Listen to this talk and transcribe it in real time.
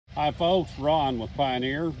Hi folks, Ron with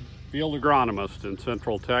Pioneer, Field Agronomist in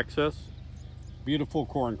Central Texas. Beautiful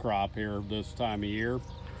corn crop here this time of year.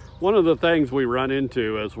 One of the things we run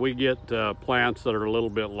into as we get plants that are a little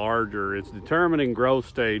bit larger is determining growth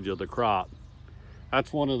stage of the crop.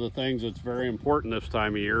 That's one of the things that's very important this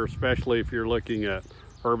time of year, especially if you're looking at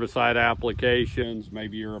herbicide applications.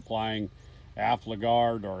 Maybe you're applying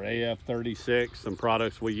Afligard or AF36, some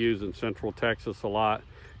products we use in Central Texas a lot.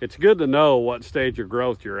 It's good to know what stage of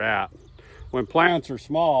growth you're at. When plants are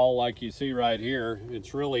small, like you see right here,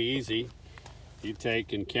 it's really easy. You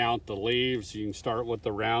take and count the leaves. You can start with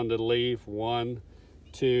the rounded leaf. 1,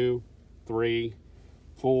 2, 3,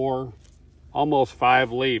 4, almost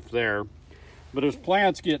 5 leaf there. But as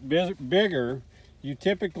plants get bigger, you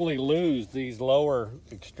typically lose these lower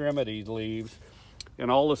extremity leaves, and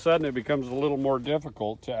all of a sudden it becomes a little more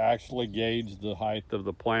difficult to actually gauge the height of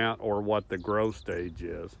the plant or what the growth stage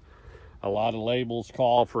is. A lot of labels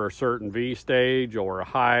call for a certain V stage or a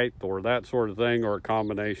height or that sort of thing, or a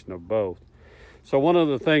combination of both. So one of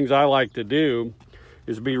the things I like to do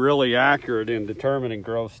is be really accurate in determining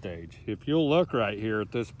growth stage. If you'll look right here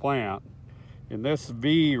at this plant, in this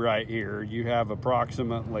V right here, you have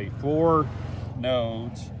approximately 4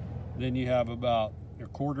 nodes. Then you have about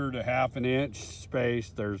 1/4 to 1/2 inch space.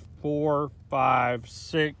 There's 4, 5,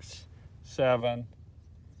 6, 7,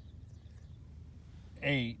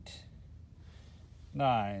 8,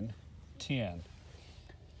 9, 10.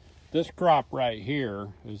 This crop right here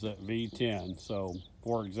is at V10. So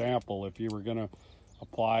for example, if you were going to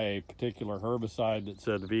apply a particular herbicide that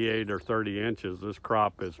said V8 or 30 inches, this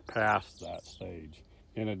crop is past that stage.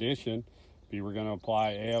 In addition, if you were going to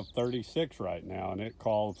apply AF36 right now and it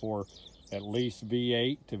called for at least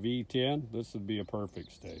V8 to V10, this would be a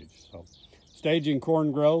perfect stage. So staging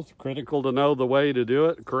corn growth, critical to know the way to do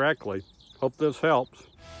it correctly. Hope this helps.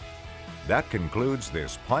 That concludes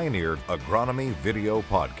this Pioneer Agronomy video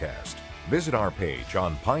podcast. Visit our page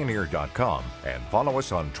on pioneer.com and follow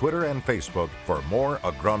us on Twitter and Facebook for more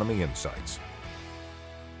agronomy insights.